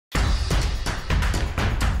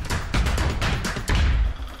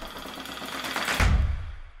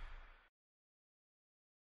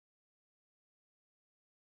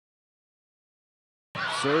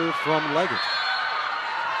serve from Leggett.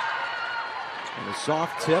 And a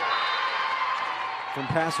soft tip from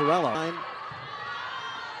Passarello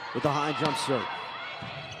with the high jump serve.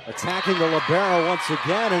 Attacking the libero once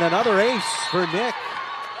again, and another ace for Nick.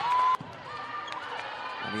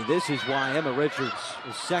 I mean, this is why Emma Richards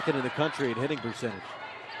is second in the country at hitting percentage.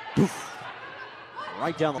 Poof.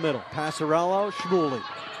 Right down the middle. Passarello, Shmuley,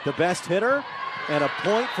 the best hitter, and a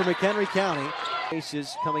point for McHenry County.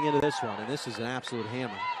 Aces coming into this one, and this is an absolute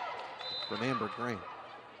hammer from Amber Graham.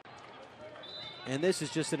 And this is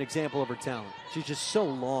just an example of her talent. She's just so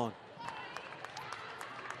long.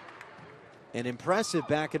 An impressive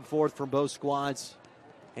back and forth from both squads.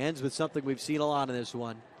 Ends with something we've seen a lot in this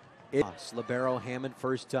one. It's libero Hammond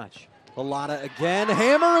first touch. Lotta again,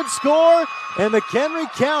 hammer and score, and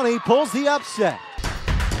McHenry County pulls the upset.